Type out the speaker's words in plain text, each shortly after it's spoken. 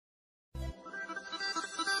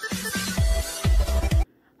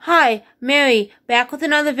Hi, Mary, back with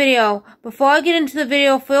another video. Before I get into the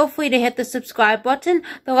video, feel free to hit the subscribe button,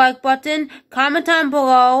 the like button, comment down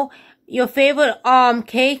below your favorite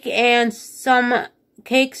cake and some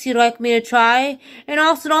cakes you'd like me to try. And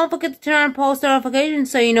also don't forget to turn on post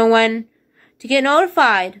notifications so you know when to get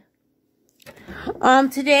notified.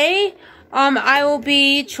 Today, I will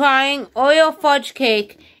be trying Oreo fudge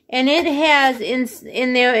cake, and it has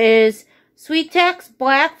in there is sweet text,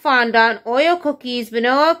 black fondant, Oreo cookies,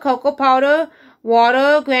 vanilla, cocoa powder,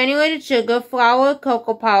 water, granulated sugar, flour,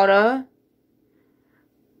 cocoa powder,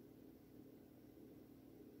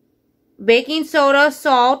 baking soda,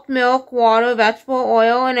 salt, milk, water, vegetable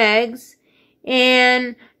oil, and eggs,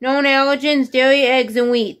 and known allergens, dairy, eggs, and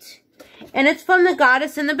wheat. And it's from the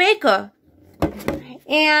Goddess and the Baker.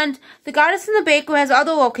 And the Goddess and the Baker has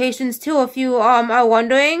other locations too, if you are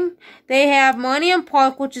wondering. They have Millennium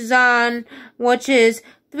Park, which is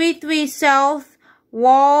 33 South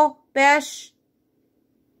Wabash.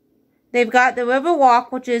 They've got the River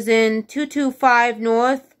Walk, which is in 225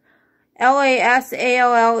 North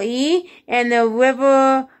LASALLE, and the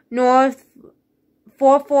River North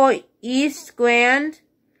 44 East Grand.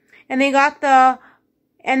 And they got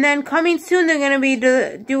and then coming soon, they're going to be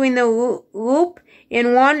doing the Loop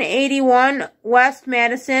in 181 West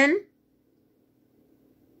Madison.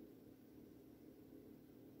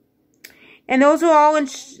 And those are all in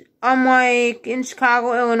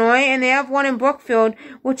Chicago, Illinois. And they have one in Brookfield,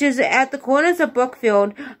 which is at the corners of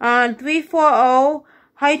Brookfield on 340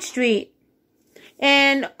 Height Street.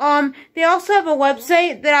 And they also have a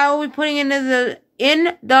website that I will be putting in the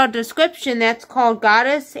description that's called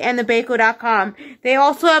goddessandthebaker.com. They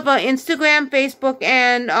also have an Instagram, Facebook,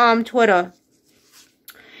 and Twitter.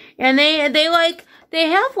 And they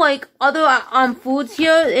have like other foods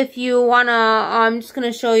here if you wanna. I'm just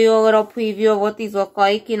gonna show you a little preview of what these look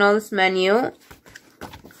like, you know, this menu.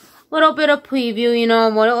 Little bit of preview, you know,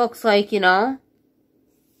 what it looks like, you know.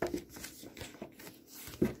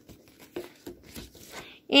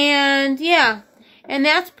 And yeah, and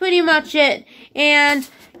that's pretty much it. And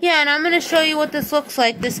yeah, and I'm gonna show you what this looks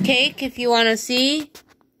like, this cake, if you wanna see.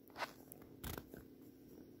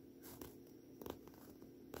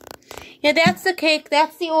 Yeah, that's the cake.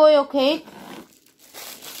 That's the Oreo cake.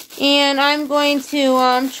 And I'm going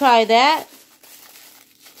to try that.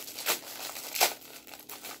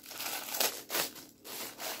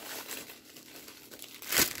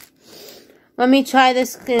 Let me try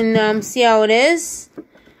this and see how it is.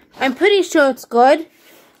 I'm pretty sure it's good.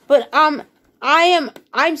 But I'm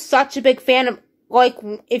such a big fan of, like,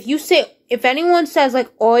 if anyone says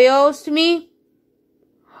like Oreos to me,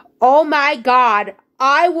 oh my god,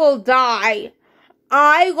 I will die.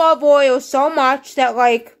 I love Oreo so much that,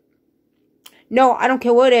 like, no, I don't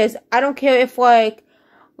care what it is. I don't care if, like,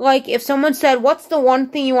 if someone said, what's the one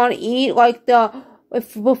thing you want to eat? Like,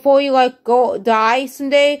 before you, like, die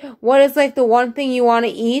someday, what is, like, the one thing you want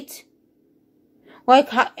to eat?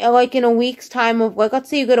 Like, in a week's time of, like, let's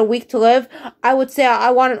say you got a week to live, I would say I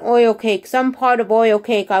want an Oreo cake. Some part of Oreo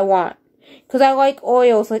cake I want. Because I like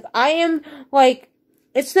Oreos. Like, I am, like,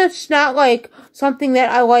 it's just not like something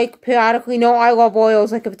that I like periodically. No, I love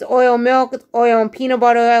Oreos. Like if it's Oreo milk, it's Oreo and peanut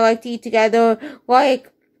butter I like to eat together.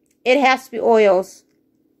 Like, it has to be Oreos.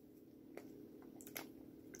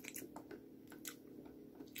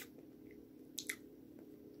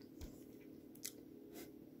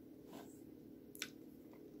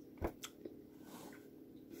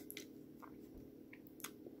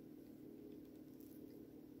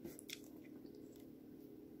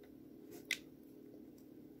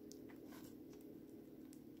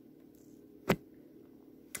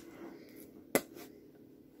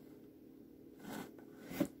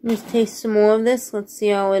 Let's taste some more of this. Let's see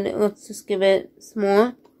how it, let's just give it some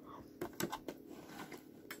more.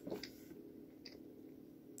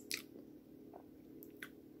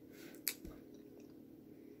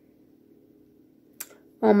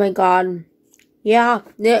 Oh my god. Yeah,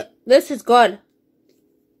 this is good.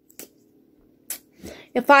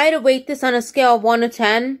 If I had to rate this on a scale of 1 to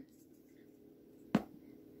 10,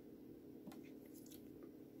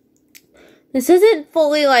 this isn't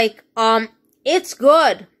fully like, it's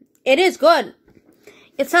good. It is good.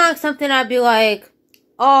 It's not like something I'd be like,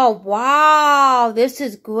 oh, wow, this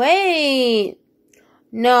is great.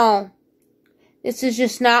 No. This is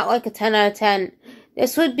just not like a 10 out of 10.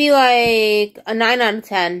 This would be like a 9 out of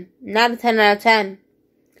 10. Not a 10 out of 10.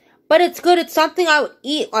 But it's good. It's something I would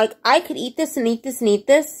eat. Like, I could eat this and eat this and eat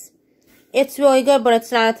this. It's really good, but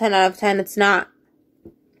it's not a 10 out of 10. It's not.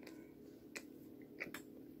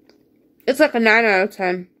 It's like a 9 out of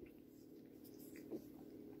 10.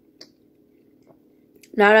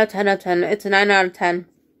 Not a 10 out of 10. It's a 9 out of 10.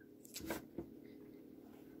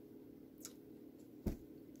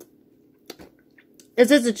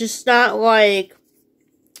 It's just not like,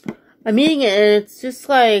 I'm eating it and it's just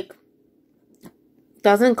like,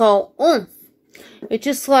 doesn't go, It's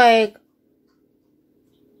just like,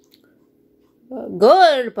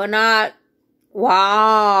 good, but not,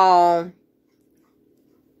 wow.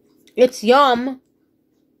 It's yum.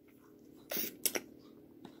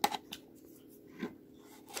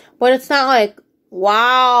 But it's not like,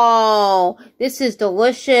 wow, this is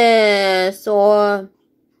delicious, or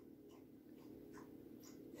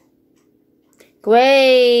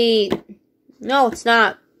great. No, it's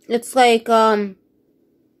not. It's like, yeah,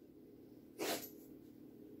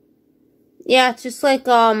 it's just like,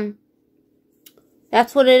 that's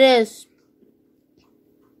what it is.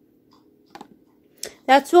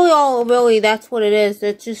 That's really that's what it is.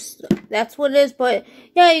 It's just, that's what it is. But,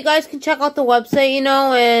 yeah, you guys can check out the website, you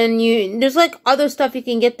know, and there's, like, other stuff you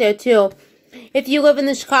can get there, too. If you live in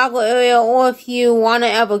the Chicago area, or if you want to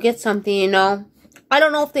ever get something, you know. I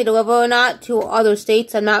don't know if they deliver or not to other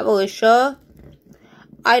states. I'm not really sure.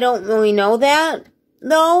 I don't really know that,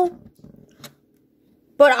 though.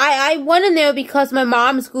 But I went in there because my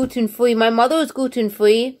mom's gluten-free. My mother is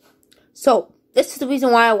gluten-free. So, this is the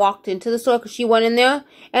reason why I walked into the store, because she went in there.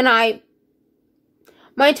 And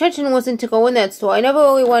my intention wasn't to go in that store. I never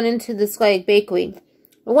really went into this, like, bakery.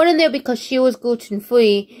 I went in there because she was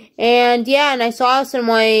gluten-free. And, yeah, and I saw this and I'm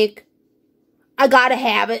like, I gotta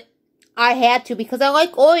have it. I had to, because I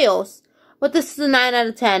like Oreos. But this is a 9 out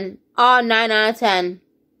of 10. 9 out of 10.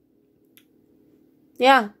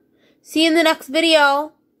 Yeah. See you in the next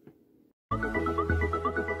video.